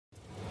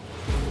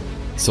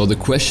So the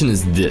question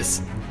is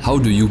this: how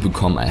do you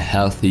become a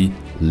healthy,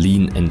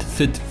 lean and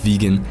fit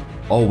vegan,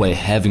 all while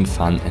having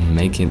fun and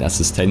making it a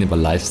sustainable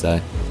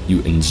lifestyle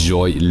you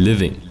enjoy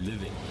living?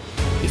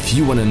 If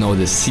you want to know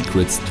the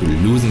secrets to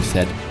losing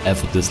fat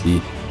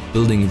effortlessly,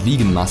 building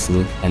vegan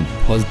muscle and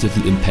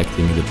positively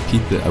impacting the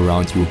people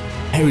around you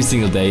every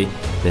single day,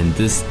 then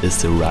this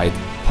is the right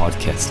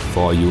podcast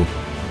for you.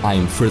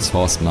 I'm Fritz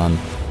Horstmann.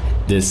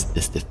 This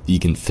is the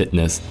Vegan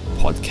Fitness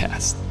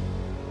Podcast.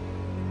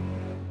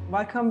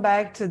 Welcome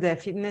back to the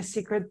Fitness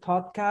Secret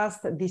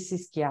Podcast. This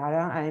is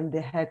Chiara. I am the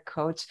head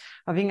coach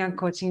of Vegan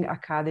Coaching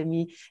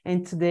Academy.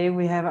 And today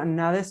we have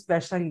another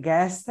special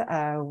guest,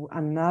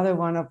 another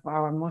one of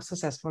our most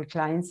successful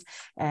clients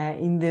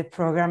in the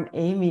program,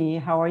 Amy.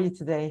 How are you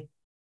today?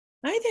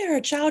 Hi there.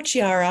 Ciao,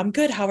 Chiara. I'm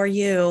good. How are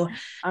you?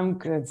 I'm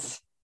good.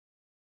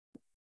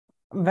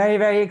 I'm very,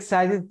 very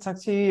excited to talk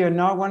to you. You're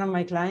not one of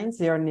my clients.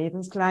 You're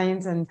Nathan's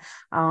clients. And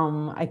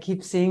I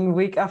keep seeing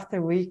week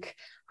after week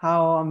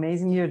how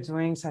amazing you're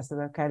doing. So I said,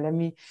 okay, let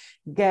me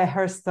get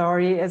her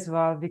story as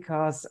well,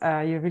 because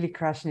you're really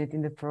crushing it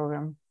in the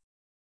program.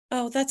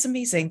 Oh, that's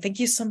amazing. Thank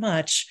you so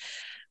much.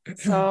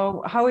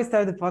 So how we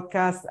start the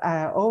podcast,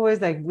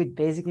 always like with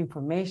basic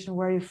information,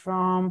 where you're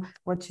from,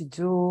 what you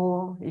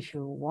do, if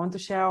you want to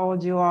share how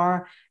old you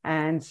are,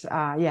 and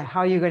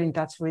how you got in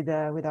touch with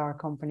our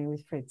company,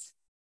 with Fritz.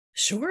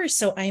 Sure.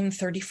 So I'm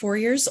 34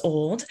 years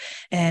old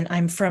and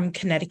I'm from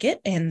Connecticut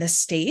in the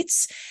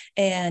States,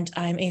 and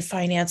I'm a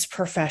finance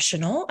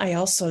professional. I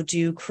also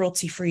do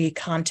cruelty-free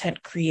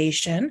content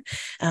creation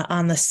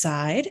on the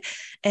side.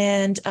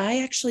 And I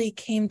actually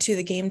came to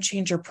the Game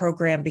Changer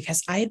program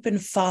because I had been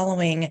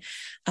following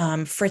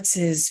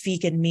Fritz's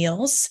vegan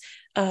meals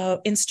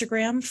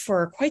Instagram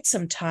for quite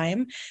some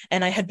time,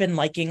 and I had been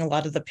liking a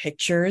lot of the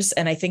pictures,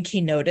 and I think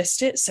he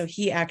noticed it. So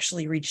he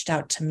actually reached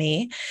out to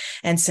me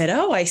and said,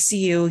 "Oh, I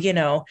see you,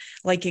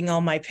 liking all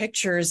my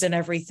pictures and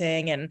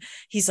everything." And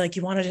he's like,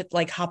 "You wanted to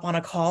like hop on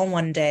a call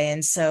one day."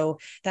 And so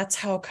that's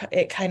how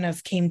it kind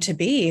of came to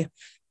be.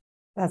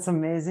 That's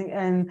amazing.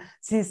 And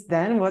since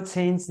then, what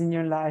changed in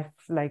your life?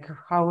 Like,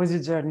 how was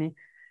your journey?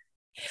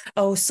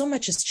 Oh, so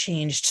much has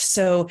changed.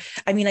 So,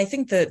 I mean, I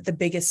think the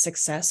biggest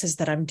success is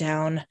that I'm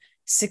down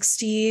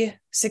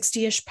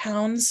 60-ish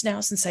pounds now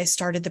since I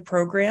started the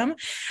program.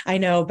 I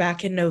know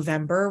back in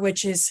November,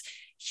 which is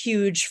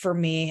huge for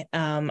me.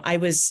 I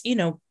was,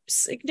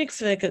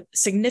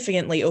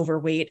 significantly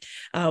overweight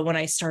when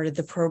I started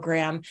the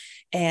program.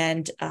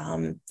 And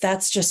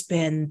that's just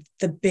been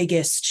the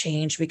biggest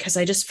change, because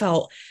I just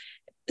felt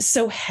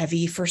so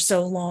heavy for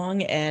so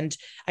long, and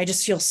I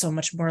just feel so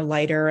much more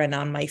lighter and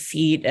on my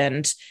feet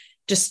and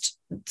just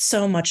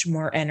so much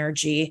more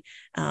energy.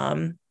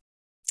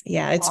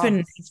 It's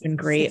been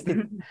great.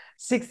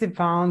 60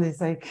 pounds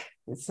is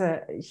it's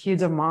a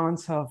huge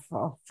amount of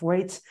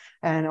weight.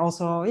 And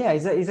also,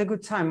 it's a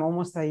good time,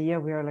 almost a year.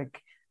 We are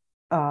like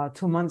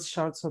 2 months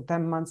short, so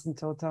 10 months in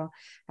total.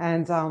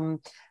 And can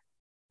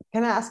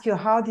I ask you,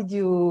 how do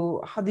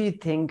you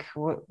think,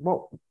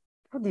 what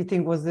do you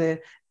think was the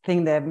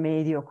thing that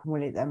made you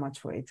accumulate that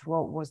much weight?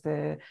 What was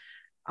the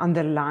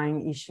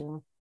underlying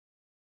issue?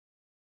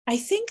 I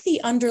think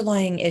the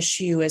underlying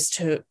issue is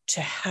to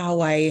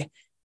how I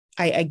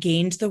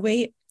gained the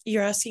weight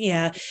you're asking.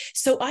 Yeah.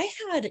 So I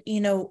had,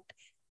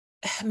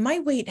 my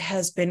weight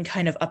has been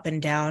kind of up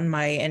and down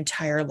my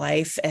entire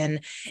life.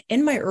 And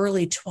in my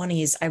early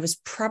 20s, I was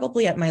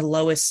probably at my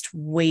lowest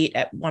weight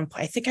at one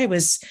point. I think I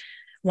was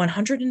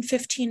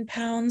 115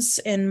 pounds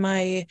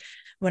I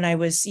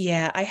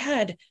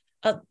had,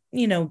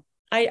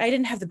 I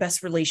didn't have the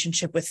best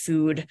relationship with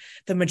food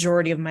the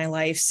majority of my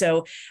life.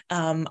 So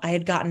I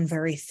had gotten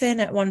very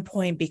thin at one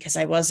point because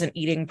I wasn't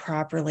eating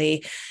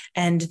properly.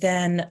 And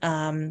then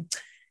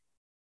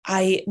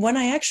when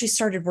I actually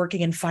started working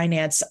in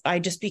finance, I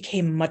just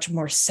became much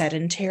more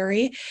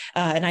sedentary.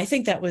 And I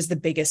think that was the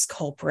biggest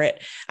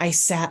culprit. I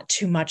sat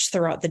too much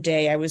throughout the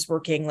day. I was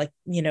working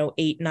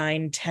 8,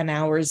 9, 10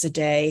 hours a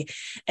day.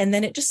 And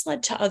then it just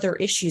led to other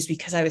issues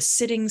because I was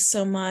sitting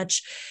so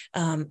much.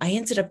 I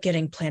ended up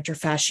getting plantar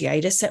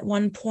fasciitis at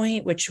one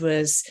point, which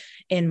was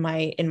in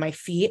my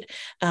feet,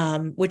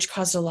 which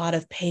caused a lot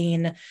of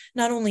pain,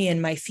 not only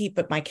in my feet,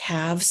 but my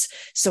calves.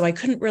 So I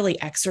couldn't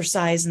really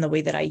exercise in the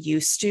way that I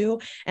used to.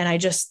 And I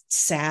just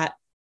sat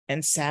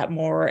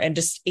more and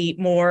just ate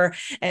more.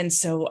 And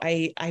so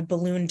I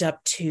ballooned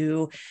up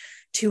to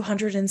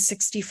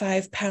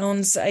 265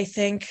 pounds, I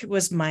think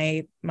was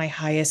my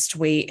highest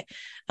weight.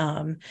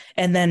 And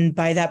then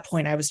by that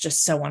point, I was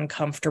just so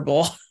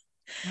uncomfortable.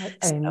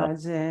 I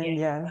imagine,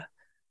 yeah.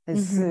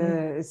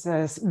 It's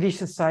a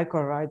vicious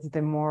cycle, right?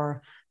 The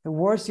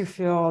worse you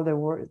feel,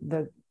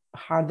 the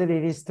harder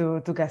it is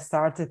to get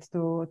started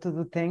to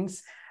do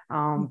things.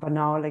 But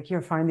now,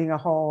 you're finding a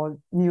whole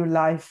new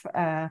life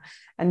and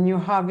new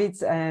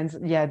habits, and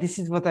this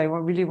is what I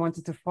really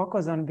wanted to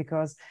focus on,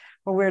 because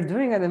what we're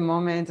doing at the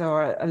moment,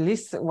 or at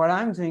least what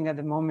I'm doing at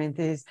the moment,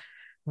 is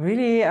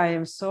really, I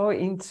am so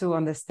into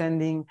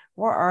understanding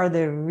what are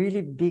the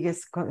really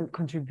biggest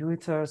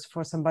contributors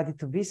for somebody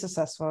to be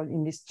successful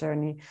in this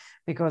journey.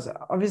 Because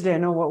obviously I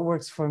know what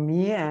works for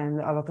me, and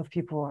a lot of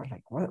people are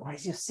like, what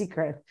is your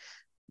secret?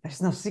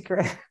 There's no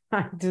secret.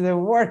 I do the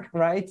work,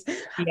 right?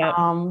 Yeah.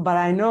 But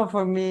I know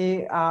for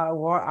me,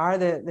 what are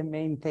the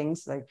main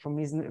things? Like for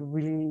me,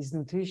 is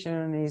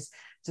nutrition, is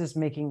just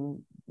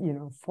making,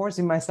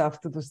 forcing myself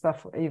to do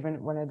stuff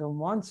even when I don't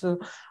want to.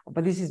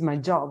 But this is my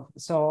job,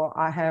 so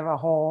I have a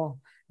whole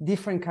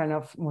different kind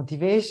of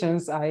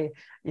motivations. My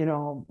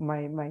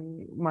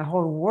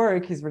whole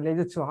work is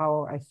related to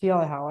how I feel,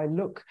 how I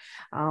look.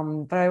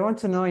 But I want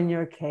to know, in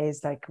your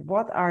case, like,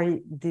 what are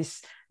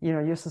these,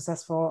 your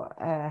successful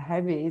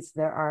habits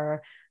that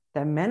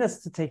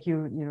managed to take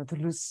you, to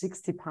lose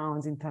 60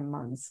 pounds in 10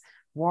 months?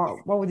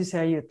 What would you say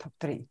are your top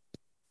three?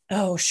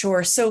 Oh,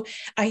 sure. So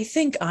I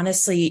think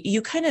honestly,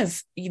 you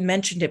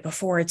mentioned it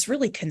before. It's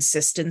really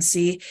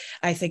consistency,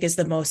 I think, is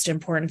the most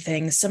important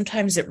thing.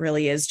 Sometimes it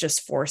really is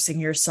just forcing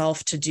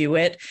yourself to do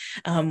it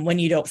when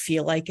you don't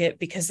feel like it,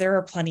 because there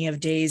are plenty of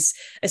days,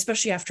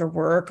 especially after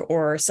work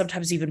or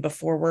sometimes even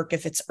before work,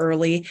 if it's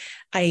early,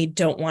 I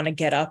don't want to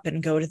get up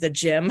and go to the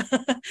gym.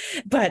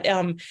 But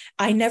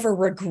I never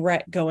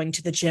regret going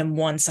to the gym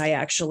once I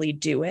actually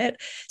do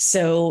it.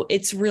 So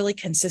it's really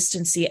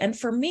consistency. And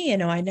for me,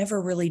 I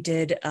never really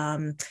did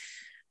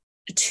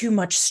too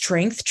much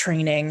strength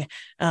training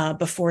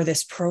before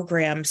this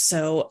program.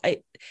 So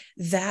I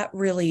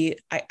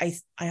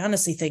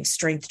honestly think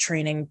strength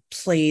training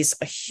plays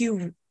a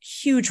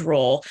huge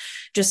role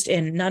just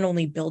in not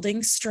only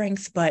building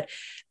strength, but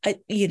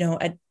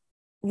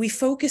we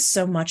focus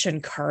so much on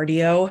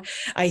cardio.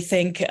 I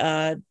think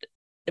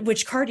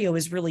which cardio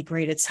is really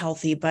great. It's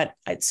healthy, but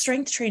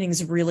strength training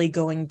is really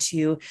going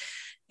to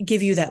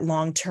give you that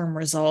long-term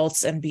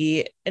results and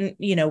be,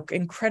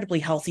 incredibly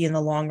healthy in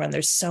the long run.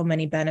 There's so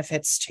many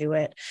benefits to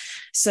it.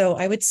 So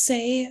I would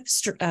say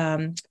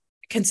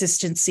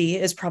consistency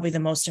is probably the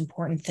most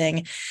important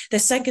thing. The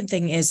second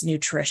thing is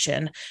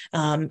nutrition.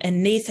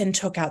 And Nathan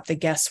took out the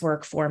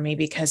guesswork for me,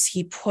 because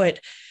he put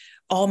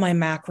all my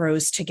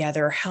macros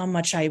together, how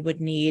much I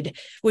would need,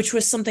 which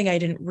was something I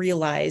didn't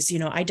realize.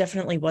 I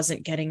definitely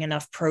wasn't getting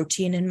enough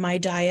protein in my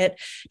diet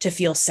to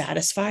feel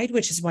satisfied,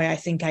 which is why I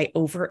think I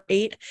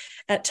overate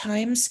at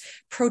times.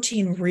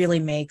 Protein really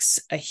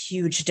makes a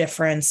huge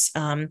difference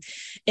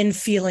in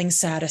feeling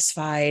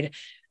satisfied.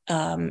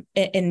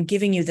 And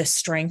giving you the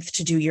strength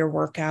to do your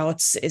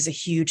workouts is a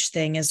huge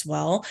thing as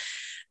well,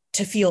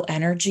 to feel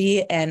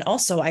energy. And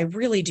also, I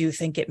really do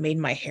think it made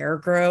my hair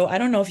grow. I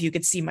don't know if you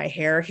could see my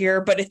hair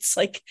here, but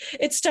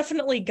it's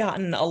definitely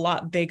gotten a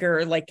lot bigger,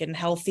 and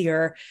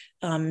healthier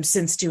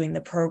since doing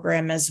the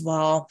program as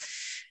well.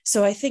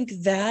 So I think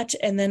that,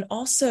 and then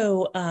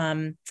also,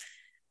 I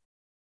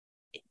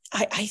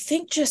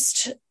think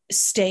just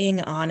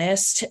staying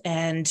honest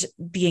and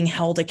being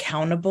held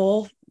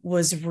accountable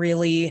was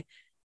really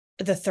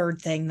the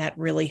third thing that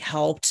really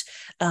helped.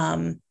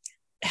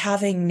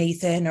 Having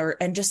Nathan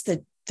and just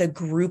the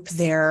group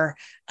there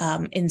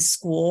in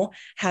school,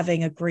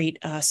 having a great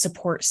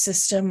support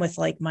system with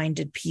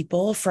like-minded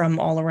people from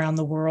all around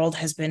the world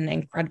has been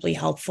incredibly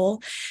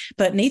helpful.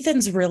 But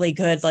Nathan's really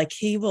good.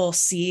 He will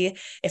see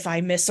if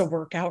I miss a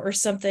workout or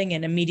something,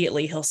 and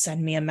immediately he'll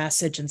send me a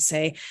message and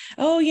say,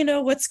 oh,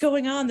 what's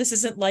going on? This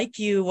isn't like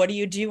you. What are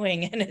you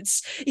doing? And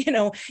it's,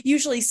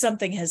 usually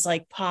something has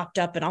popped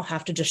up and I'll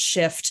have to just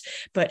shift.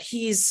 But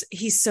he's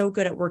so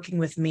good at working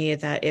with me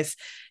that if,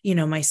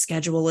 my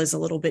schedule is a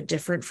little bit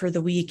different for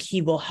the week,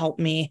 he will help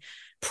me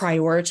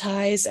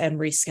prioritize and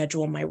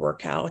reschedule my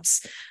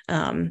workouts.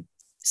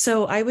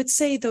 So I would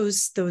say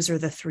those are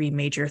the three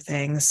major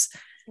things.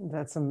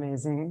 That's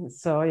amazing.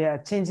 So yeah,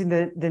 changing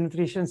the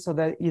nutrition so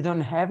that you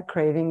don't have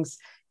cravings.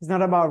 It's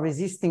not about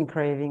resisting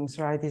cravings,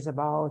 right? It's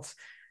about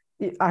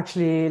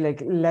actually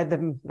let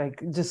them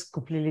just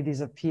completely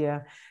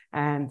disappear.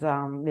 And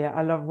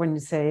I love when you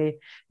say,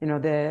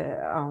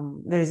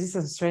 the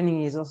resistance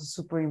training is also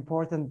super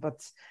important,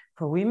 but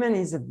for women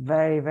is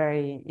very,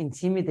 very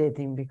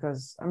intimidating,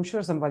 because I'm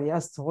sure somebody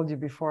else told you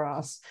before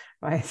us,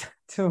 right?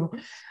 To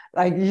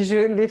you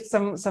should lift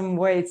some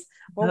weights.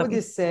 What would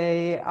you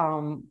say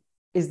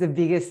is the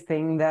biggest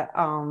thing that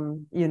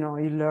you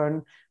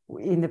learn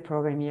in the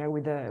program here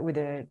with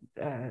the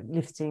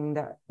lifting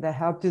that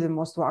helped you the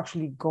most to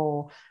actually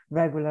go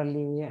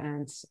regularly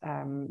and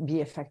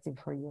be effective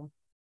for you?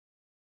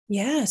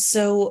 Yeah,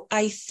 so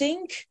I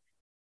think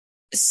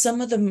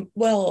some of them,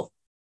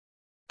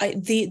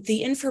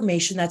 the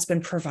information that's been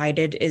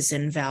provided is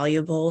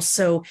invaluable.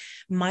 So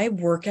my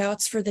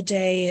workouts for the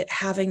day,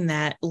 having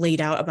that laid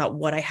out about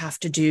what I have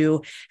to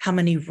do, how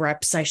many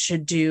reps I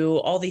should do,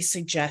 all these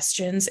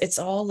suggestions, it's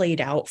all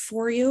laid out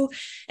for you.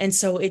 And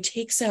so it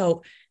takes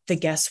out the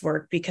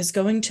guesswork, because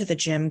going to the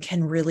gym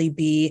can really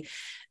be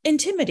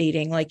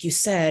intimidating, like you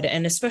said,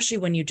 and especially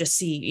when you just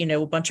see, you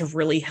know, a bunch of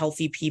really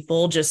healthy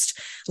people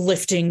just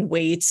lifting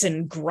weights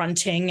and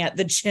grunting at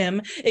the gym.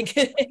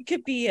 It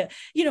could be,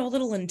 you know, a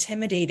little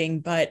intimidating,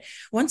 but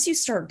once you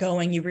start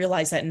going, you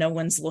realize that no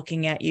one's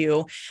looking at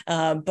you.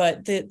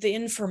 But the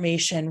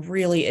information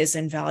really is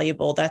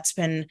invaluable. That's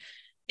been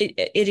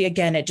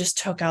it just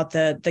took out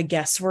the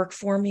guesswork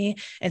for me.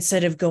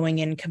 Instead of going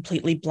in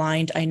completely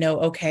blind, I know,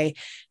 okay,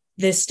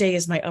 this day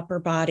is my upper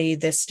body,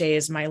 this day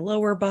is my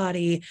lower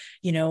body,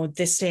 you know,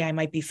 this day I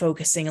might be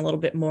focusing a little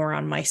bit more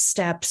on my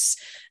steps.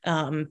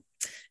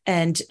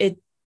 And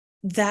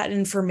that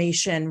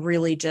information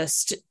really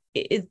just,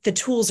 the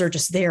tools are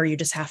just there. You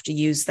just have to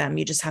use them.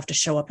 You just have to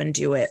show up and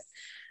do it.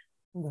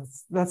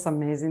 That's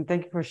amazing.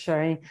 Thank you for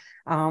sharing.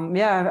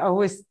 I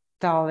always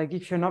tell, like,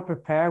 if you're not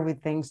prepared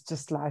with things,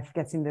 just life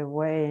gets in the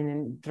way and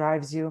it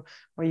drives you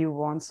where you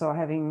want. So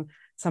having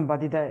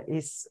somebody that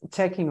is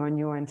checking on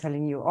you and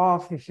telling you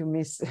off if you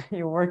miss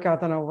your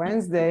workout on a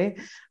Wednesday,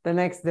 the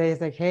next day is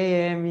like,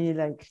 hey, Amy,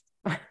 like,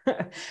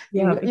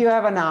 you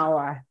have an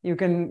hour, you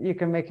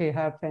can make it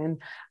happen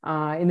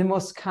in the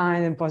most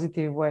kind and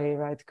positive way,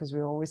 right? Because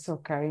we're always so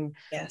caring.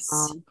 Yes.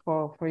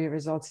 For your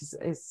results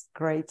is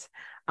great.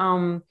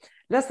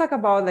 Let's talk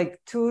about like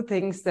two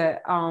things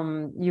that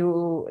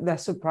that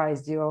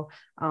surprised you.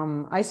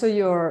 I saw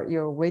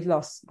your weight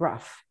loss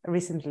graph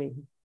recently.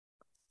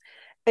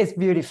 It's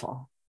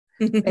beautiful.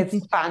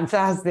 It's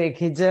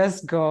fantastic. It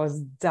just goes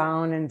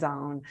down and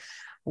down.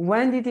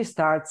 When did you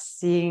start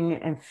seeing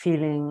and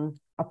feeling,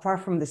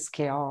 apart from the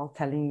scale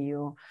telling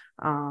you,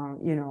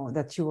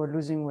 that you were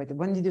losing weight?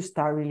 When did you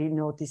start really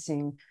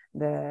noticing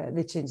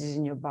the changes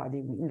in your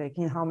body? Like,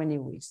 in how many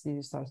weeks did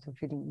you start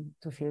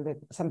to feel that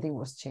something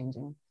was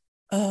changing?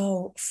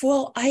 Oh,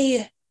 well,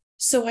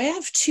 so I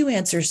have two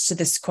answers to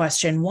this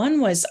question. One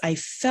was I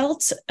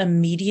felt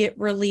immediate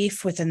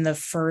relief within the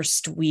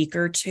first week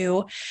or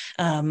two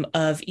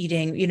of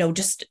eating,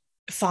 just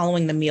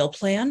following the meal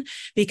plan,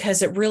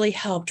 because it really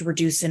helped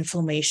reduce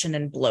inflammation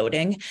and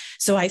bloating.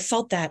 So I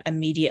felt that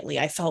immediately.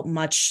 I felt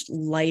much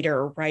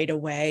lighter right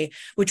away,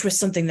 which was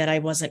something that I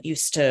wasn't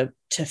used to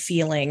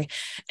feeling.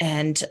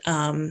 And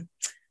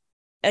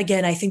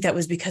again, I think that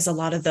was because a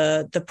lot of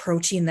the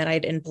protein that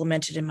I'd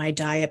implemented in my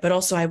diet, but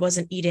also I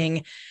wasn't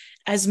eating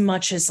as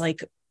much as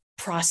like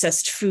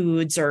processed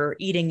foods or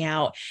eating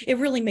out. It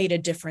really made a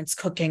difference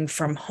cooking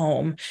from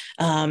home.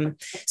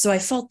 So I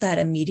felt that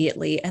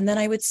immediately. And then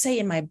I would say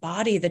in my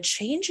body, the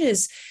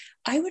changes,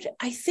 I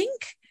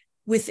think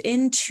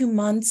within 2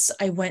 months,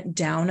 I went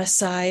down a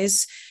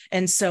size.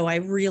 And so I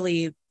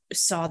really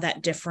saw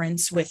that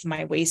difference with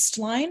my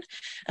waistline.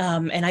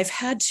 And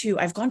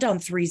I've gone down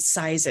 3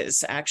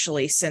 sizes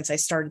actually since I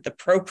started the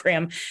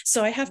program.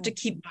 So I have to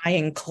keep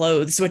buying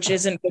clothes, which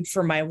isn't good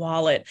for my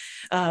wallet.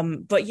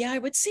 But yeah, I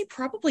would say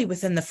probably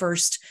within the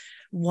first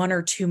 1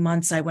 or 2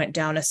 months, I went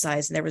down a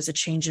size and there was a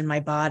change in my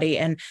body.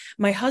 And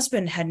my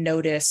husband had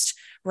noticed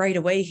right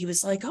away. He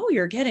was like, oh,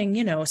 you're getting,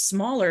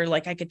 smaller.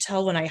 Like I could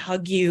tell when I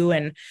hug you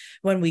and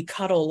when we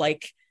cuddle,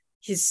 like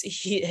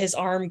his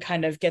arm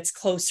kind of gets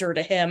closer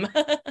to him.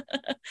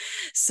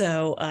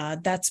 So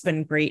that's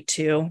been great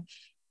too.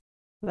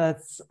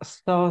 That's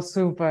so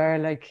super.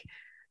 Like,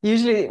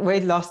 usually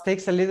weight loss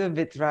takes a little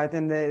bit, right?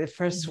 And the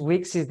first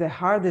weeks is the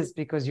hardest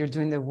because you're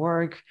doing the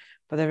work,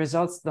 but the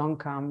results don't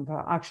come.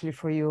 But actually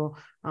for you,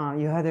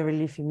 you had a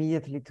relief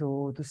immediately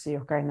to see,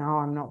 okay, now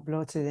I'm not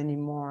bloated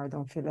anymore. I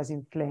don't feel as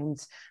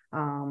inflamed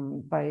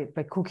by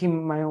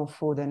cooking my own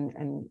food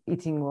and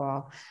eating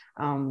well.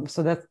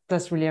 So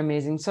that's really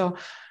amazing. So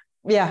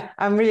yeah,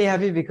 I'm really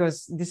happy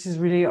because this is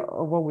really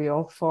what we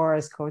all for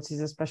as coaches,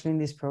 especially in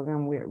this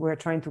program. We're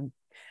trying to,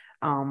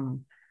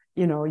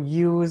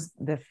 use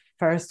the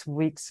first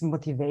week's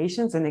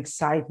motivations and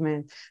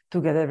excitement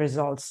to get the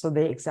results. So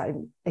the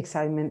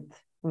excitement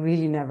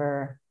really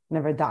never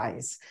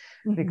dies,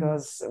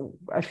 because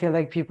I feel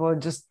like people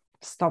just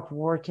stop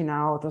working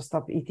out or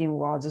stop eating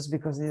well just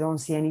because they don't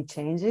see any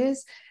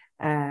changes.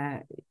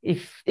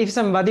 If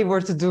somebody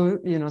were to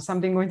do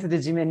something, going to the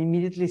gym and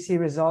immediately see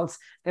results,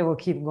 they will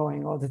keep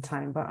going all the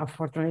time. But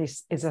unfortunately,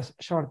 it's a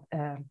short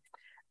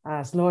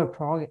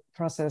slower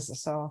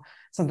process, so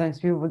sometimes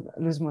people would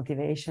lose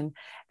motivation.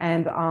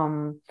 And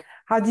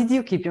how did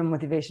you keep your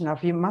motivation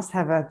up? You must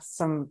have had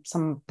some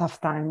tough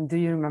time. Do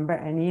you remember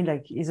any?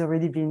 Like, it's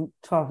already been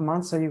 12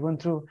 months, so you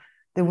went through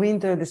the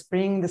winter, the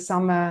spring, the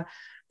summer.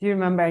 Do you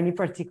remember any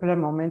particular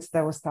moments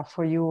that was tough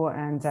for you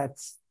and that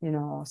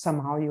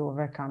somehow you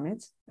overcame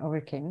it?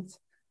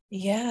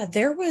 Yeah,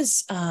 there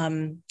was,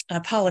 I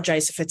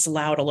apologize if it's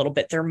loud a little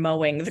bit. They're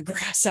mowing the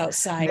grass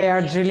outside. They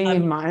are drilling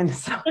in mine.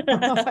 So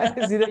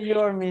is it you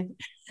or me?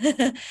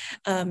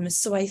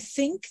 So I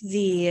think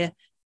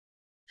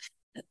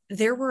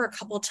there were a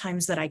couple of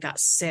times that I got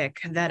sick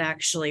that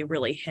actually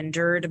really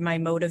hindered my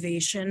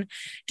motivation,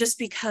 just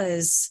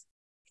because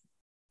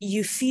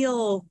you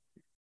just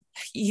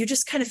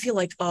kind of feel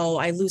like, oh,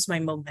 I lose my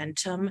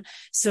momentum.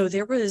 So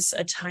there was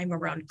a time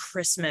around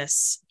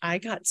Christmas, I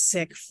got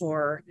sick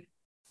for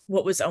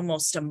what was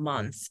almost a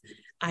month.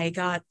 I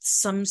got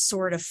some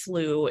sort of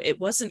flu. It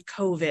wasn't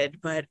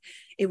COVID, but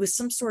it was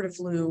some sort of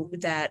flu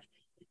that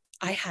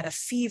I had a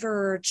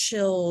fever,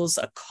 chills,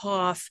 a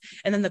cough,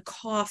 and then the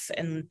cough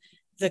and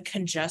the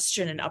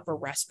congestion and upper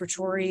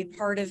respiratory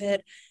part of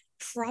it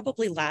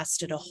probably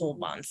lasted a whole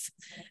month.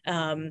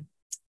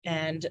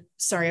 And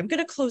sorry, I'm going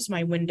to close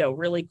my window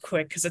really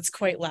quick because it's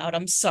quite loud.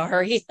 I'm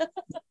sorry.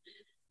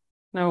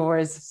 No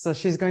worries. So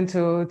she's going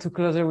to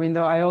close her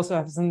window. I also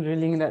have some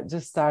drilling that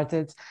just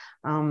started.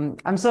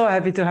 I'm so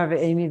happy to have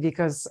Amy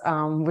because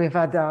we've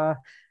had a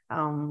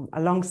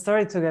long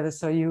story together.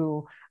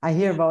 So I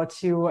hear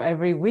about you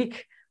every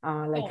week,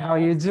 how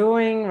you're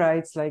doing, right?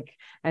 It's like,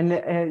 and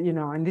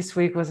and this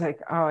week was like,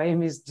 oh,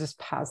 Amy's just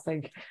passed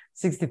like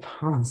 60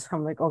 pounds.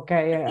 I'm like,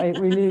 okay, I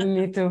really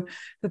need to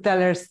tell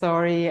her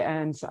story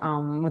and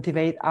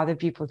motivate other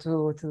people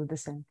to do the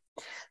same.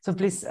 So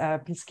please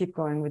keep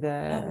going with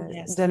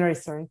the January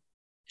story.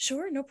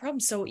 Sure, no problem.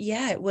 So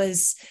yeah, it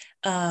was.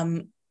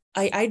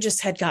 I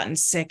just had gotten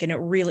sick, and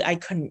I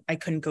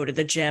couldn't go to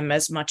the gym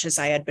as much as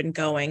I had been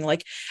going.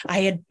 Like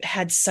I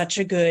had such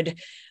a good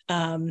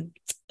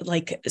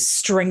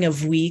string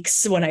of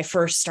weeks when I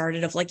first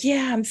started of like,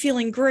 yeah, I'm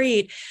feeling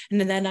great,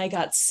 and then I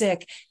got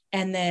sick.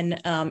 And then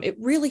it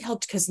really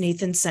helped because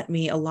Nathan sent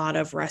me a lot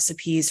of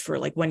recipes for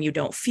like when you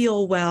don't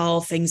feel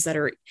well, things that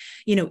are,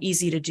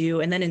 easy to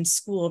do. And then in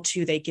school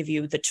too, they give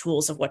you the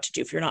tools of what to do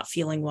if you're not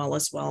feeling well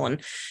as well,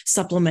 and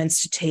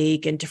supplements to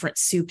take and different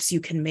soups you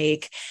can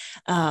make.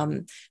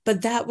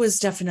 But that was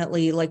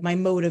definitely like my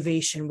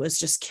motivation was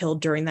just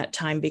killed during that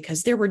time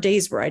because there were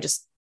days where I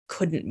just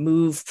couldn't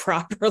move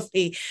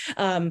properly.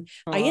 I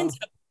ended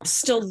up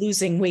still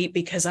losing weight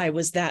because I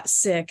was that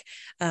sick.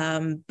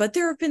 But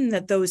there have been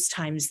those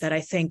times that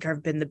I think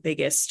have been the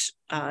biggest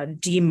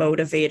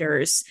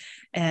demotivators.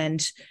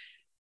 And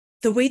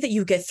the way that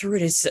you get through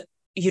it is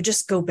you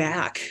just go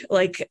back.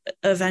 Like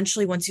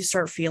eventually, once you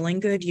start feeling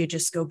good, you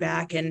just go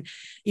back, and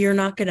you're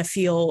not going to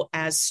feel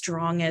as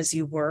strong as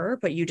you were,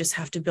 but you just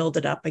have to build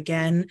it up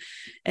again.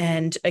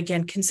 And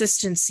again,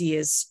 consistency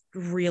is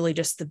really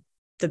just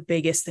the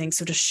biggest thing.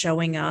 So just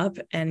showing up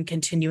and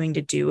continuing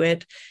to do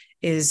it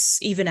is,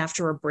 even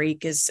after a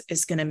break, is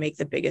going to make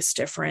the biggest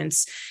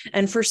difference.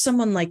 And for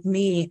someone like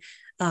me,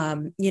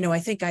 I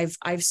think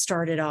I've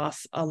started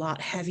off a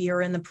lot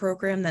heavier in the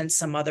program than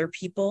some other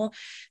people.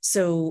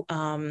 So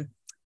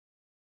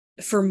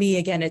for me,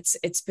 again,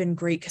 it's been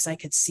great because I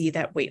could see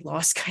that weight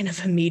loss kind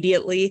of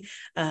immediately.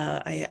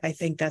 I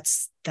think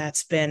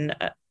that's been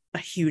a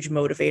huge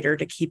motivator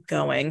to keep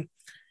going.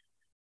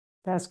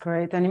 That's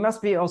great. And it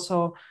must be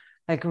also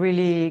like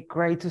really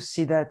great to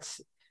see that,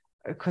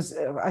 because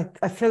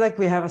I feel like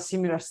we have a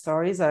similar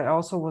stories. I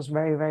also was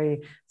very,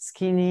 very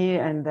skinny,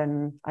 and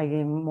then I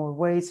gained more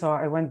weight. So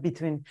I went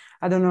between,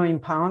 I don't know in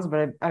pounds,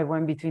 but I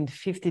went between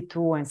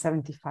 52 and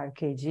 75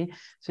 kg.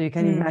 So you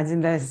can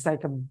imagine that it's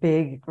like a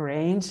big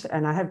range.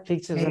 And I have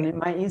pictures on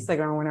my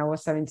Instagram when I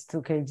was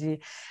 72 kg.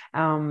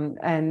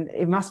 And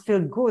it must feel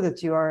good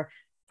that you are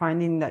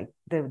finding like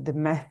the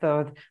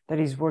method that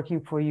is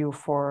working for you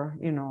for,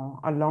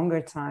 a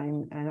longer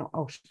time, and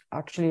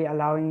actually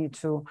allowing you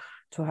to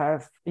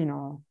have,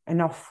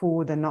 enough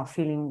food and not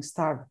feeling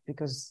starved,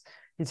 because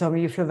you told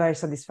me you feel very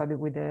satisfied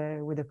with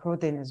the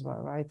protein as well,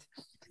 right?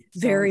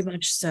 Very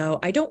much so.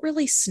 I don't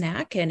really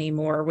snack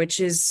anymore,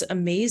 which is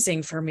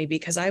amazing for me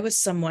because I was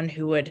someone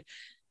who would,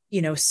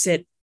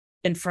 sit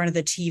in front of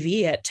the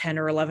TV at 10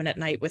 or 11 at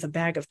night with a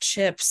bag of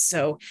chips.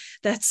 So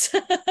that's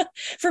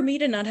for me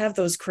to not have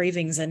those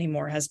cravings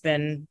anymore has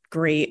been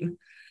great.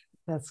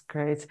 That's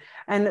great.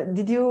 And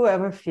did you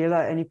ever feel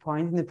at any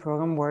point in the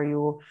program where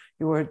you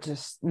were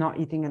just not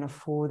eating enough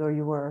food, or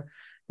you were,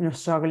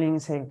 struggling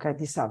and saying, okay,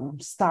 I'm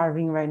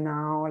starving right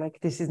now. Like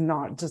this is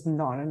not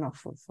enough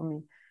food for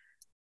me.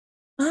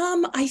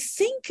 I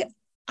think,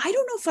 I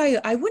don't know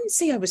if I wouldn't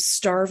say I was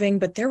starving,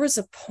 but there was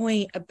a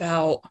point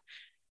about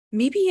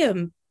maybe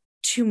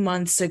 2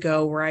 months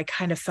ago where I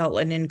kind of felt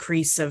an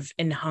increase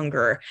in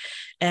hunger.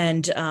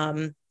 And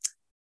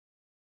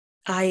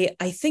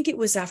I think it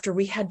was after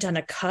we had done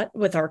a cut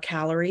with our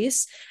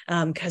calories,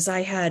 because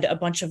I had a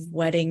bunch of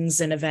weddings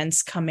and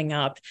events coming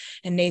up,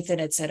 and Nathan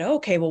had said,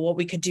 okay, well, what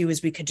we could do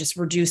is we could just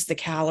reduce the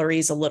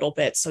calories a little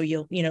bit, so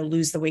you'll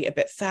lose the weight a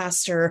bit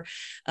faster.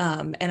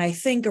 And I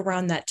think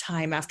around that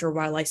time, after a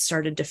while, I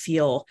started to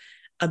feel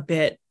a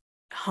bit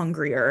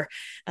hungrier.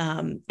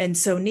 And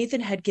so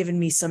Nathan had given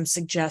me some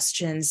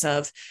suggestions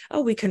of,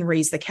 we can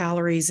raise the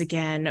calories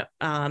again.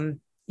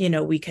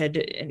 We could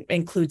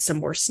include some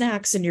more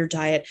snacks in your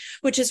diet,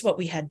 which is what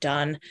we had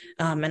done.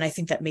 And I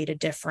think that made a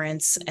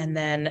difference. And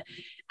then,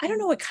 I don't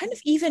know, it kind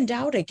of evened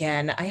out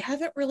again. I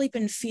haven't really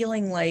been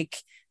feeling like,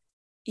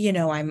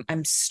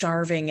 I'm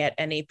starving at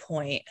any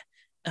point.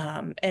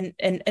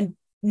 And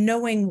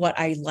knowing what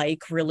I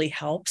like really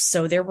helps.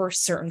 So there were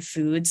certain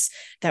foods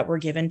that were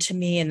given to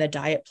me in the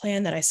diet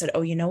plan that I said,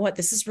 oh, you know what,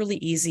 this is really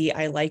easy.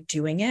 I like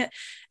doing it.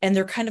 And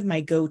they're kind of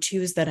my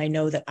go-tos that I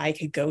know that I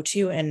could go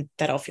to and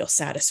that I'll feel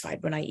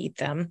satisfied when I eat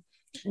them.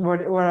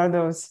 What are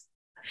those?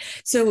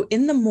 So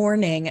in the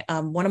morning,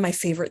 one of my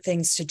favorite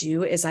things to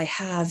do is I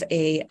have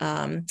a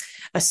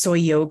soy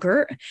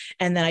yogurt,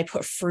 and then I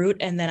put fruit,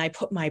 and then I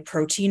put my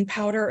protein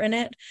powder in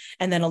it,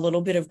 and then a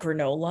little bit of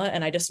granola,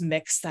 and I just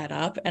mix that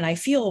up, and I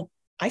feel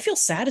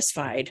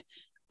satisfied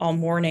all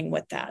morning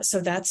with that.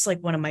 So that's like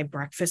one of my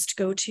breakfast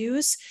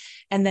go-tos.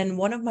 And then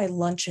one of my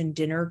lunch and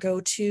dinner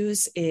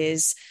go-tos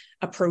is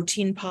a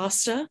protein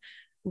pasta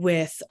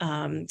with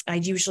I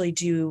usually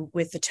do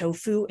with the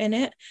tofu in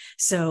it.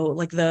 So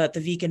like the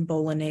vegan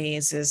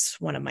bolognese is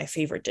one of my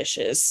favorite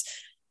dishes.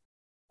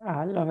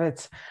 I love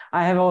it.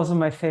 I have also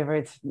my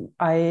favorite.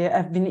 I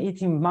have been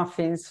eating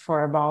muffins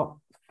for about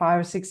 5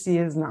 or 6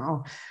 years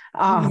now.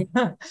 Uh,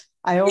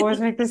 I always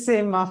make the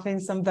same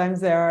muffins.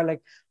 Sometimes they are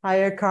like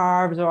higher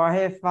carbs or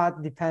higher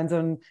fat, depends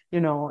on,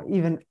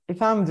 even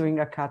if I'm doing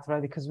a cut,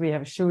 right? Because we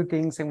have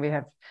shootings and we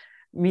have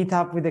meet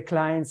up with the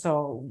clients.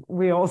 So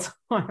we also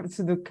have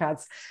to do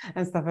cuts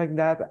and stuff like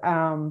that.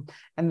 And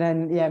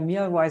then, yeah,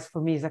 meal wise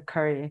for me is a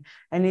curry.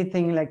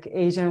 Anything like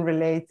Asian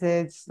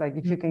related, like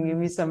if you can give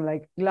me some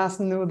like glass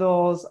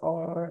noodles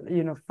or,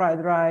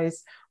 fried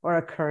rice or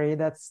a curry,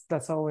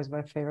 that's always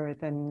my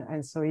favorite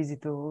and so easy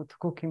to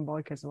cook in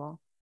bulk as well.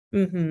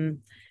 Mm-hmm.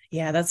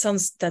 Yeah, that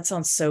sounds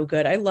so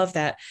good. I love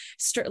that.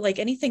 Like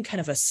anything kind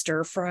of a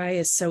stir fry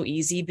is so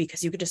easy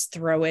because you could just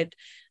throw it,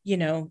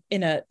 in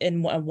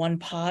a one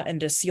pot and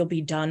just you'll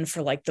be done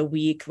for like the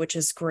week, which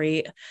is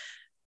great.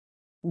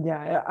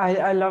 Yeah,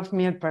 I love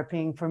meal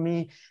prepping. For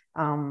me,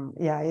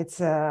 yeah,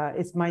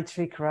 it's my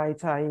trick,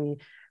 right?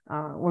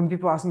 When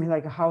people ask me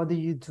like, how do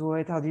you do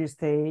it? How do you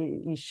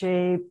stay in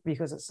shape?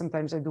 Because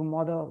sometimes I do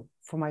model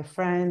for my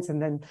friends,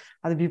 and then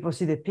other people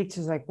see the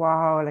pictures like,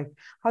 wow, like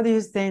how do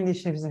you stay in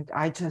this shape? It's like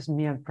I just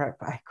meal prep.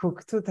 I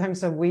cook 2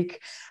 times a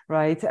week,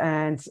 right?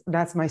 And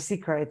that's my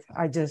secret.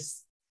 I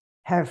just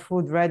have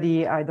food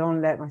ready. I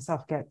don't let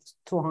myself get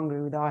too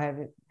hungry without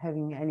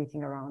having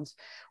anything around.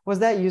 Was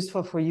that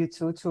useful for you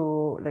too,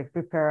 to like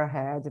prepare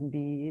ahead and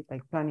be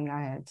like planning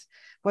ahead?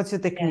 What's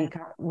your technique?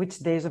 Yeah. Which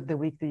days of the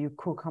week do you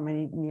cook? How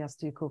many meals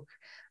do you cook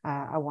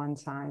at one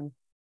time?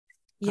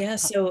 Yeah,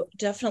 so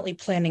definitely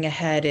planning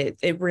ahead,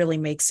 it really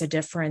makes a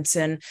difference.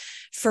 And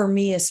for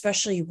me,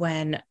 especially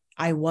when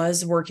I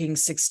was working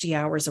 60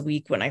 hours a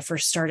week when I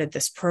first started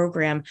this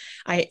program,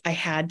 I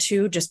had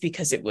to, just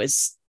because it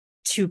was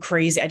too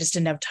crazy. I just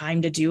didn't have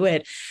time to do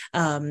it.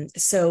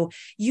 So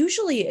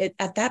usually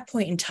at that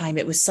point in time,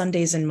 it was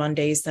Sundays and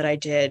Mondays that I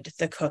did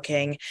the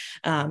cooking.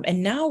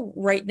 And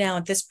right now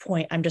at this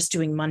point, I'm just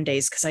doing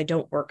Mondays because I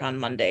don't work on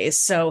Mondays.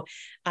 So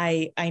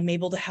I'm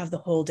able to have the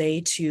whole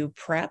day to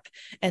prep,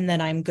 and then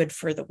I'm good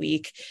for the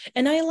week.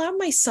 And I allow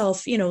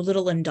myself,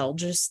 little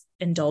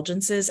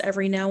indulgences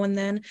every now and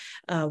then,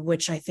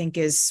 which I think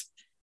is,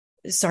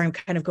 sorry, I'm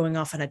kind of going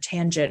off on a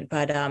tangent,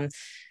 but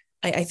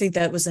I think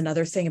that was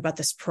another thing about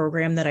this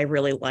program that I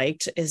really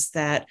liked, is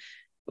that,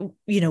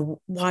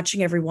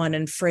 watching everyone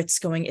and Fritz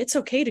going, it's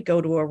okay to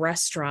go to a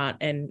restaurant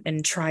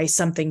and try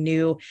something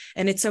new.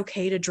 And it's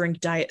okay to drink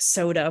diet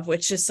soda,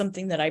 which is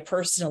something that I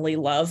personally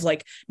love.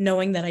 Like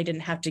knowing that I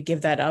didn't have to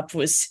give that up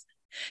was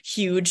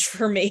huge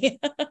for me.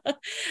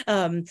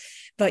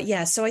 But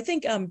yeah, so I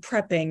think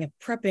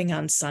prepping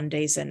on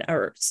Sundays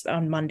or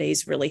on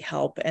Mondays really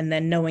help. And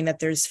then knowing that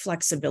there's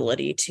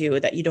flexibility too,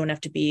 that you don't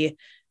have to be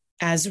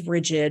as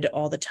rigid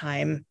all the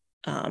time.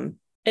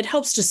 It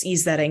helps just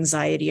ease that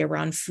anxiety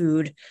around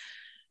food.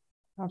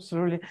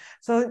 Absolutely.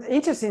 So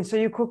interesting. So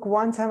you cook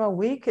one time a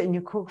week and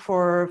you cook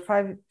for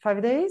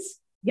five days?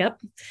 Yep.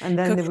 And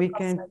then Cook the for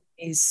weekend, 5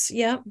 days.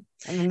 Yep.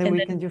 and then the And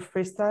weekend you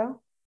freestyle?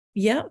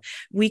 yeah,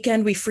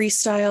 weekend we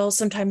freestyle.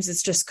 Sometimes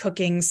it's just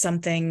cooking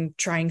something,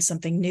 trying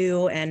something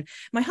new, and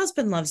my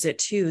husband loves it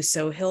too.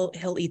 So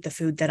he'll eat the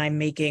food that I'm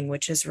making,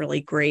 which is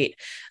really great,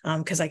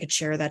 because I could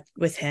share that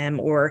with him.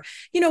 Or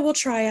we'll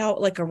try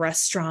out like a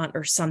restaurant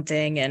or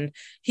something, and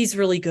he's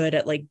really good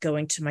at like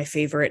going to my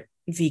favorite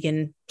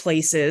vegan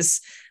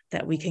places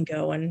that we can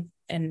go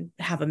and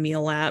have a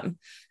meal at.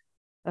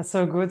 That's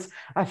so good.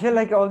 I feel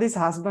like all these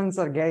husbands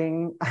are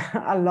getting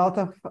a lot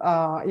of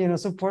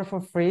support for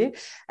free,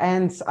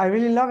 and I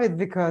really love it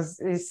because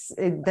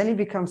then it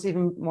becomes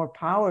even more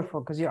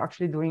powerful because you're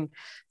actually doing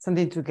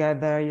something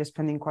together. You're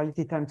spending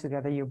quality time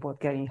together. You're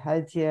both getting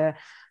healthier.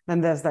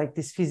 Then there's like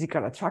this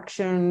physical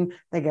attraction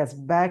that gets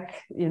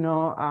back,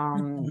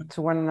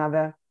 to one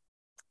another.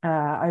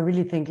 I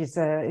really think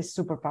it's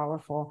super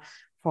powerful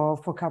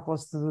for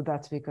couples to do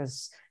that,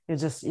 because you're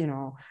just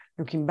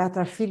looking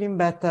better, feeling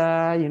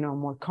better,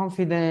 more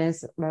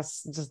confidence.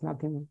 There's just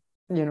nothing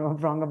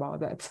wrong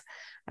about that.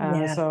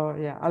 Yeah. So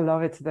yeah, I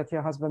love it that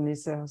your husband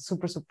is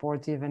super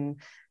supportive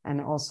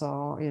and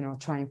also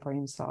trying for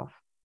himself.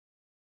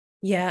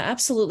 Yeah,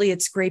 absolutely.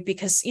 It's great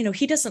because,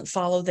 he doesn't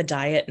follow the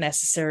diet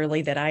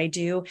necessarily that I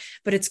do,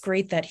 but it's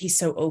great that he's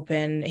so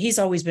open. He's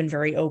always been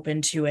very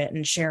open to it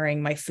and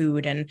sharing my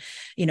food and,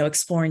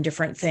 exploring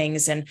different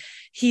things. And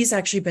he's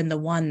actually been the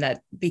one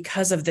that,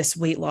 because of this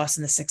weight loss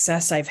and the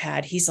success I've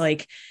had, he's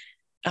like,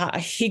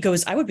 he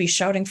goes, I would be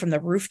shouting from the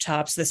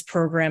rooftops this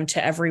program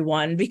to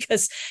everyone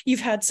because you've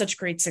had such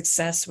great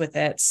success with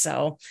it.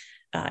 So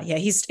yeah,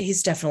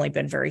 he's definitely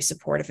been very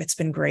supportive. It's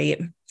been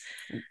great.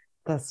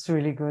 That's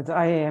really good.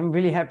 I am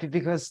really happy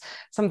because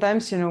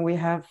sometimes, we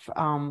have,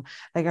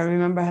 like I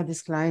remember I had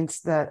these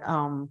clients that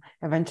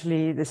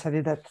eventually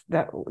decided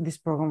that this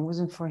program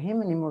wasn't for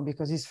him anymore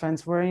because his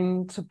friends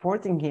weren't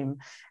supporting him.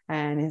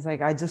 And he's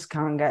like, I just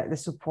can't get the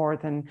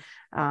support. And,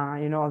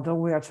 although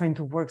we are trying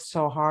to work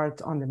so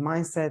hard on the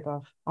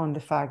mindset on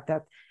the fact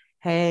that,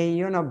 hey,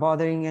 you're not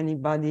bothering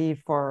anybody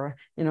for,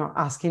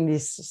 asking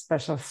this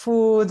special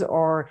food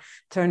or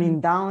turning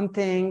down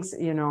things,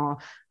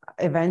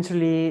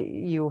 eventually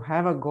you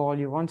have a goal,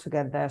 you want to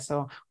get there.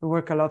 So we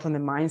work a lot on the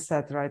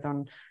mindset, right?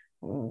 On,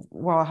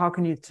 well, how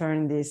can you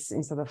turn this,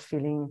 instead of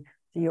feeling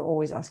you're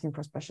always asking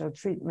for special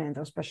treatment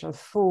or special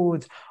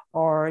food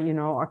or,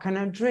 a kind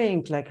of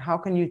drink, like how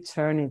can you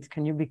turn it?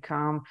 Can you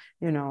become,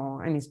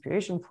 an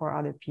inspiration for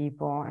other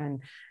people?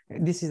 And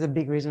this is a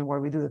big reason why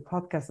we do the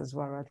podcast as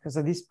well, right? Because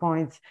at this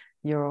point,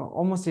 your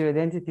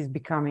identity is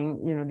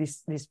becoming,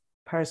 this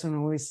person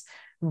who is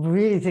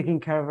really taking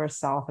care of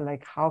herself.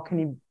 Like how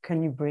can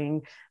you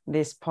bring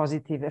this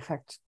positive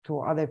effect to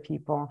other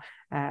people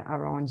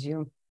around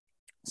you?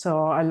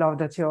 So I love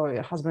that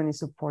your husband is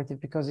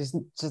supportive, because it's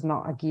just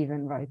not a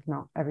given, right?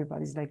 Not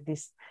everybody's like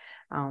this.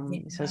 So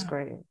it's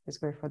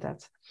great for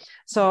that.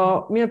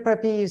 So meal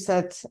prepping, you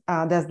said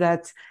there's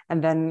that,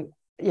 and then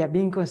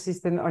being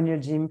consistent on your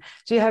gym.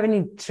 Do you have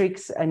any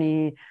tricks,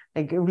 any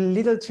like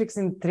little tricks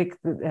and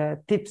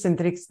tips and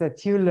tricks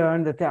that you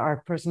learned that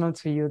are personal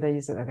to you, that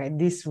you said, okay,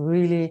 this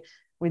really,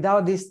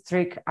 without this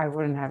trick, I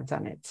wouldn't have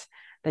done it,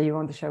 that you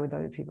want to share with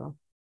other people?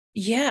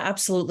 Yeah,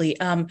 absolutely.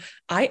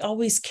 I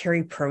always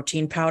carry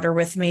protein powder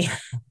with me,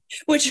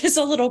 which is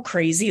a little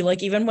crazy.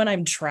 Like even when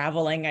I'm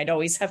traveling, I'd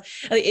always have,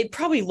 it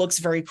probably looks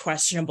very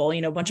questionable,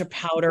 a bunch of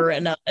powder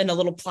in a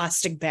little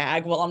plastic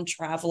bag while I'm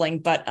traveling.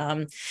 But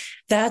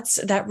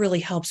that really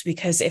helps,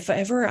 because if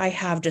ever I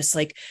have just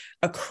like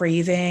a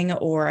craving,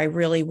 or I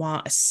really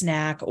want a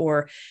snack,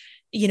 or,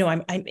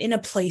 I'm in a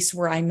place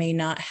where I may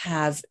not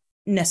have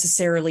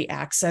necessarily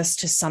access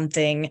to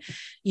something,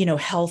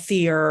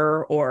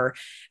 healthier or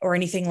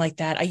anything like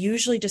that, I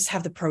usually just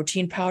have the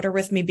protein powder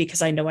with me,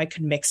 because I know I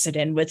could mix it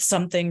in with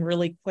something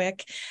really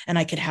quick and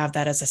I could have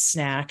that as a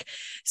snack.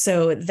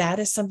 So that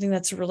is something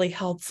that's really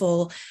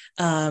helpful.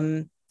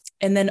 And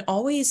then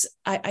always,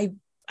 I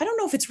don't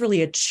know if it's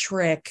really a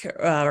trick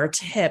or a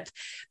tip,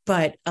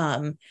 but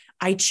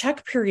I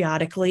check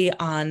periodically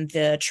on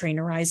the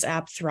Trainerize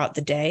app throughout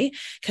the day,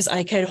 because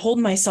I can hold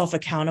myself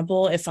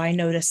accountable if I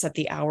notice that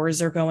the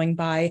hours are going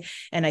by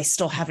and I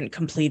still haven't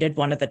completed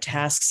one of the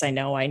tasks I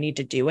know I need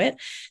to do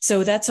it.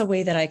 So that's a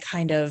way that I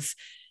kind of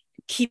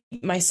keep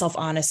myself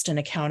honest and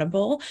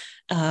accountable.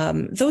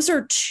 Those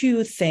are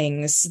two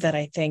things that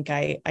I think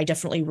I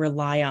definitely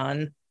rely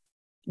on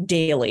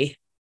daily.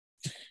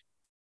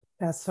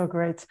 That's so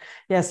great.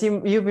 Yes,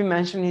 you've been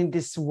mentioning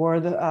this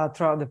word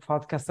throughout the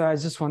podcast, so I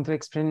just want to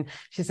explain.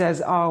 She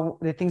says, oh,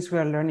 the things we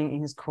are learning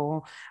in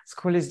school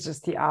is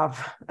just the app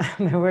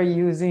that we're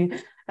using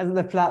as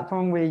the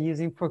platform we're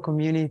using for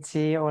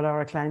community. All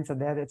our clients are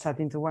there, they're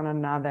chatting to one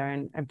another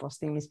and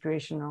posting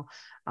inspirational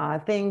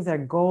things, their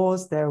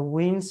goals, their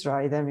wins,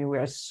 right? I mean, we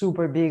are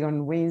super big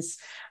on wins.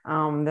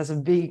 There's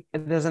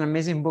an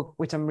amazing book,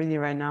 which I'm reading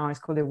right now. It's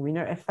called The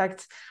Winner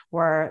Effect,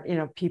 where,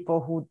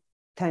 people who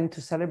tend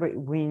to celebrate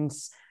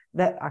wins,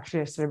 that actually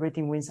are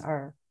celebrating wins,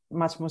 are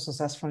much more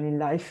successful in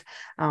life.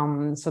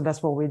 So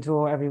that's what we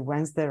do every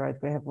Wednesday, right?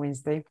 We have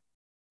Wednesday.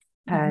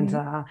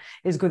 And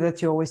it's good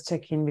that you always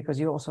check in, because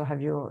you also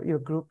have your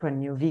group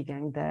and your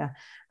vegan there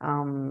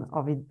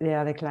of the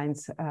other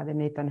clients that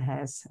Nathan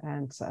has,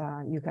 and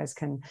you guys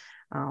can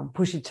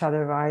push each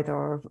other, right,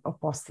 or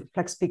post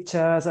flex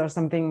pictures or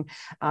something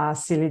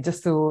silly,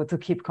 just to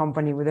keep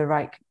company with the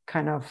right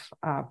kind of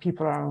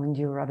people around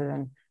you, rather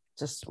than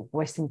just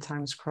wasting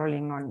time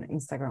scrolling on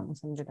Instagram or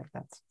something like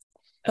that.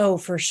 Oh,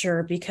 for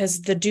sure,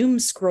 because the doom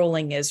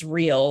scrolling is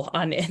real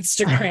on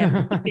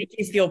Instagram. It makes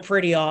you feel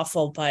pretty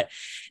awful. But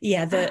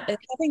yeah,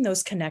 having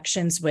those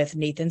connections with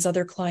Nathan's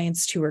other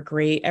clients too are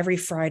great. Every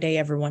Friday,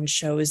 everyone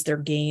shows their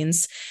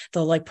gains.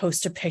 They'll like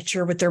post a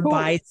picture with their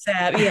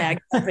bicep. Yeah.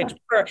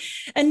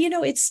 And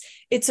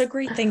it's a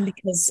great thing,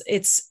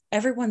 because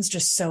everyone's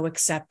just so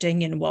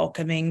accepting and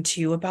welcoming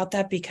too about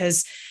that,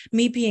 because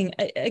me being,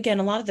 again,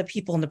 a lot of the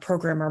people in the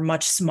program are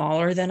much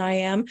smaller than I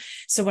am.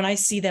 So when I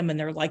see them and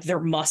they're like their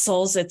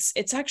muscles,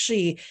 it's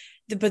actually,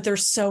 but they're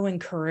so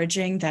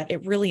encouraging that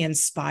it really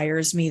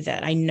inspires me,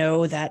 that I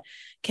know that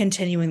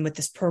continuing with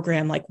this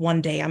program, like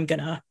one day I'm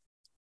gonna,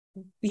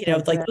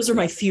 like those are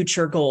my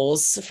future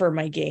goals for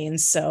my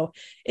gains. So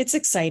it's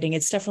exciting.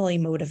 It's definitely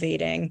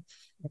motivating.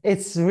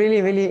 It's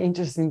really, really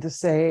interesting to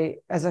say,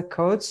 as a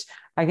coach,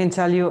 I can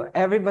tell you,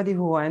 everybody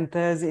who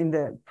enters in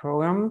the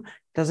program,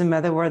 doesn't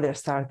matter where they're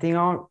starting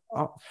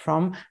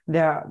from,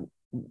 they're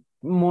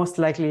most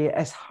likely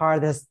as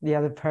hard as the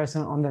other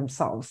person on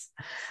themselves.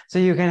 So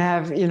you can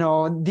have,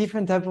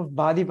 different type of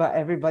body, but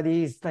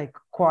everybody is like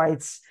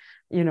quite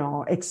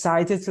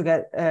excited to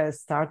get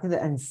started,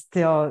 and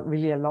still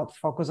really a lot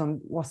focus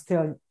on what's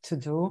still to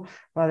do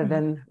rather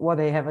than what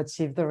they have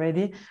achieved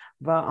already.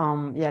 But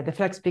the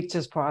Flex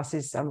Pictures for us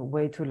is a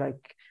way to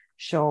like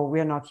show we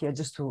are not here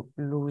just to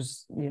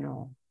lose,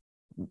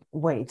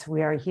 weight.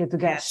 We are here to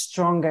get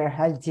stronger,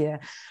 healthier.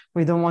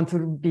 We don't want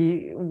to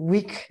be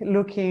weak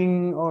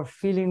looking or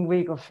feeling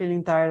weak or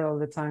feeling tired all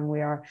the time.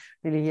 We are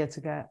really here to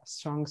get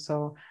strong.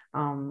 So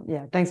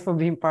thanks for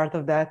being part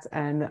of that.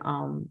 And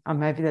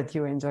I'm happy that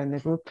you enjoyed the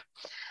group.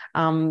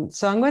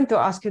 So I'm going to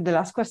ask you the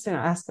last question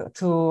I asked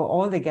to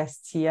all the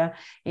guests here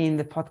in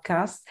the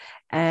podcast.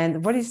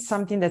 And what is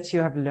something that you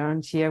have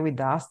learned here with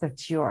us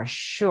that you are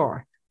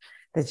sure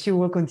that you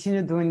will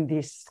continue doing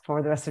this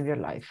for the rest of your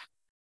life?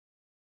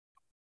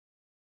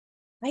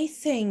 I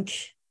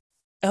think,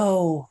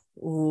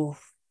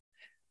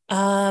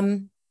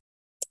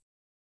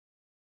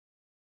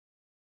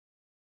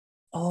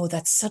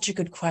 that's such a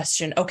good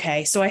question.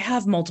 Okay, so I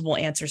have multiple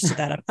answers to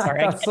that. I'm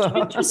sorry, I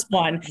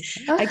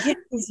can't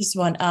choose just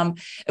one.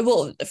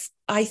 Well,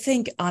 I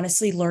think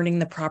honestly, learning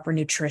the proper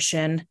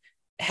nutrition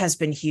has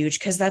been huge,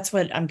 because that's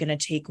what I'm going to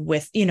take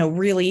with,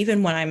 really,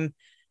 even when I'm,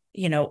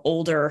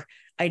 older.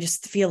 I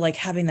just feel like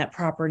having that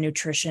proper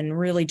nutrition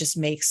really just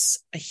makes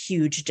a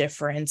huge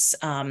difference.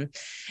 And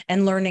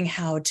learning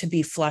how to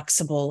be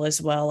flexible as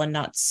well and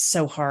not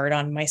so hard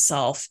on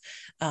myself,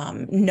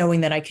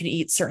 knowing that I could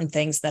eat certain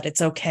things, that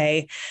it's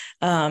okay.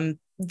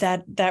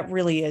 That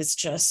really is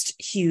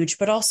just huge.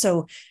 But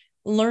also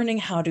learning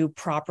how to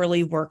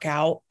properly work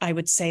out. I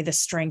would say the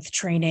strength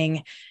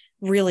training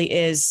really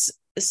is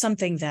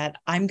something that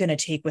I'm going to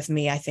take with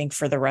me, I think,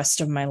 for the rest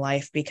of my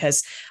life,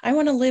 because I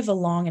want to live a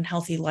long and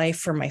healthy life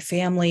for my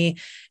family,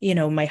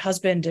 my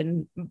husband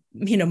and,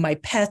 my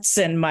pets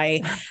and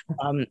my,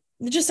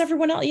 just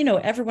everyone else,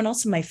 everyone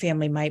else in my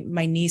family,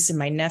 my niece and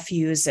my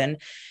nephews. And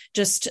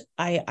just,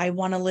 I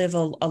want to live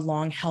a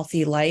long,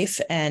 healthy life.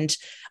 And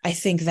I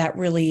think that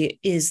really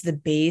is the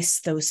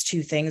base. Those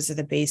two things are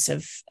the base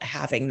of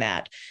having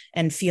that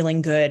and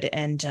feeling good,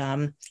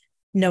 and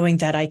knowing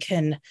that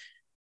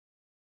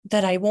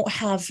I won't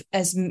have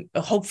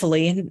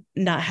hopefully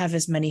not have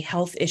as many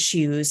health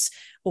issues,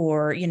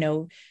 or,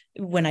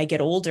 when I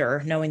get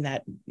older, knowing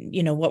that,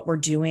 what we're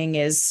doing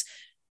is,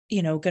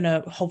 going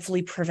to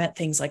hopefully prevent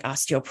things like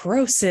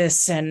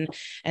osteoporosis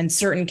and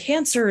certain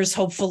cancers,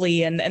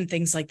 hopefully, and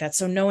things like that.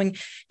 So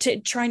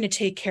trying to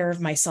take care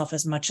of myself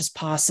as much as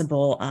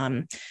possible,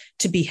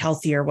 to be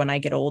healthier when I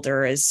get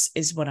older is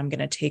what I'm going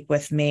to take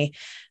with me.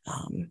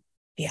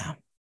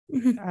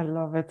 I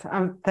love it.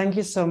 Thank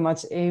you so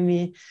much,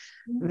 Amy.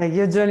 Like,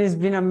 your journey has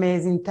been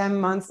amazing. 10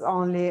 months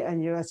only,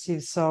 and you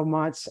achieved so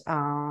much.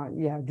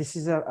 This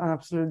is an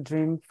absolute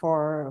dream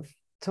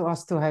to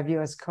us to have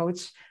you as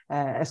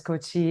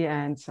coachee,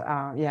 and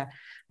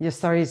your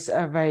story is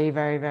very,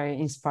 very, very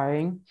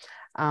inspiring.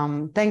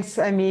 Thanks,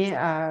 Amy,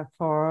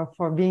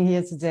 for being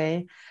here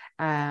today.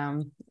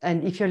 And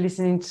if you're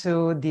listening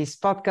to this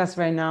podcast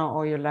right now,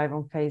 or you're live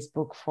on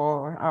Facebook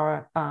for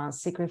our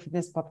Secret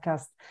Fitness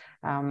podcast,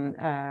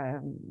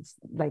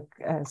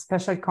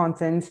 special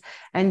content,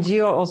 and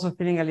you're also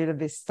feeling a little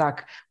bit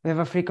stuck, we have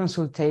a free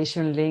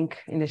consultation link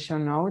in the show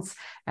notes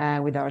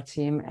with our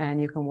team,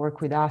 and you can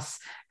work with us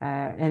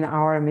and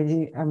our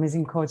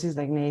amazing coaches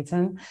like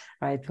Nathan,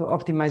 right, to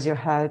optimize your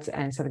health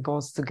and set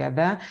goals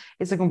together.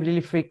 It's a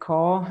completely free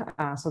call,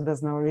 so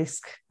there's no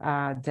risk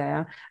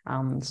there.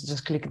 So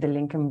just click the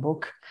link and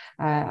book.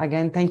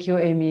 Again, thank you,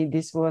 Amy.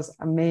 This was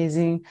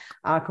amazing.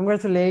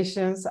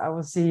 Congratulations. I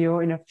will see you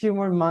in a few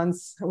more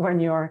months when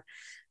you're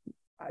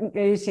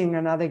reaching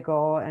another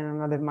goal and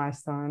another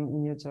milestone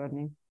in your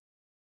journey.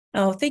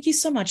 Oh, thank you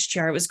so much,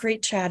 Jar. It was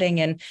great chatting.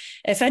 And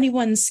if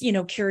anyone's,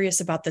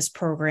 curious about this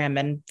program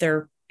and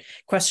they're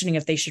questioning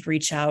if they should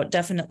reach out,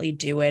 definitely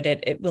do it.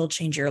 It will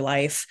change your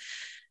life.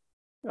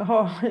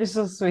 Oh, you're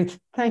so sweet.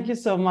 Thank you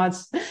so much.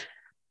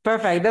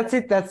 Perfect. That's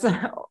it. That's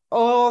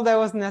all that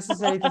was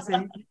necessary to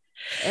say.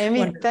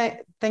 Amy,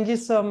 thank you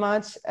so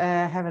much.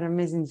 Have an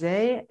amazing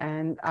day,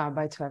 and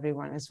bye to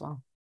everyone as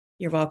well.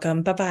 You're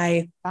welcome.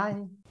 Bye-bye. Bye.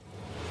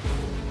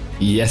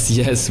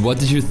 Yes. What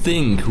did you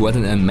think? What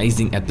an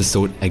amazing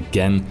episode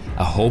again.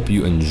 I hope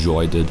you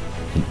enjoyed it.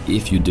 And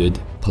if you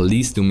did,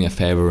 please do me a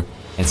favor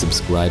and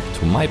subscribe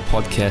to my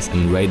podcast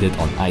and rate it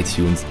on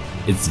iTunes.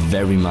 It's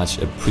very much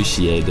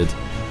appreciated.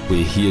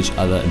 We'll hear each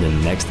other in the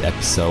next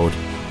episode.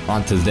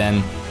 Until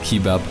then,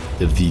 keep up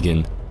the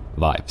vegan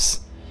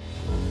vibes.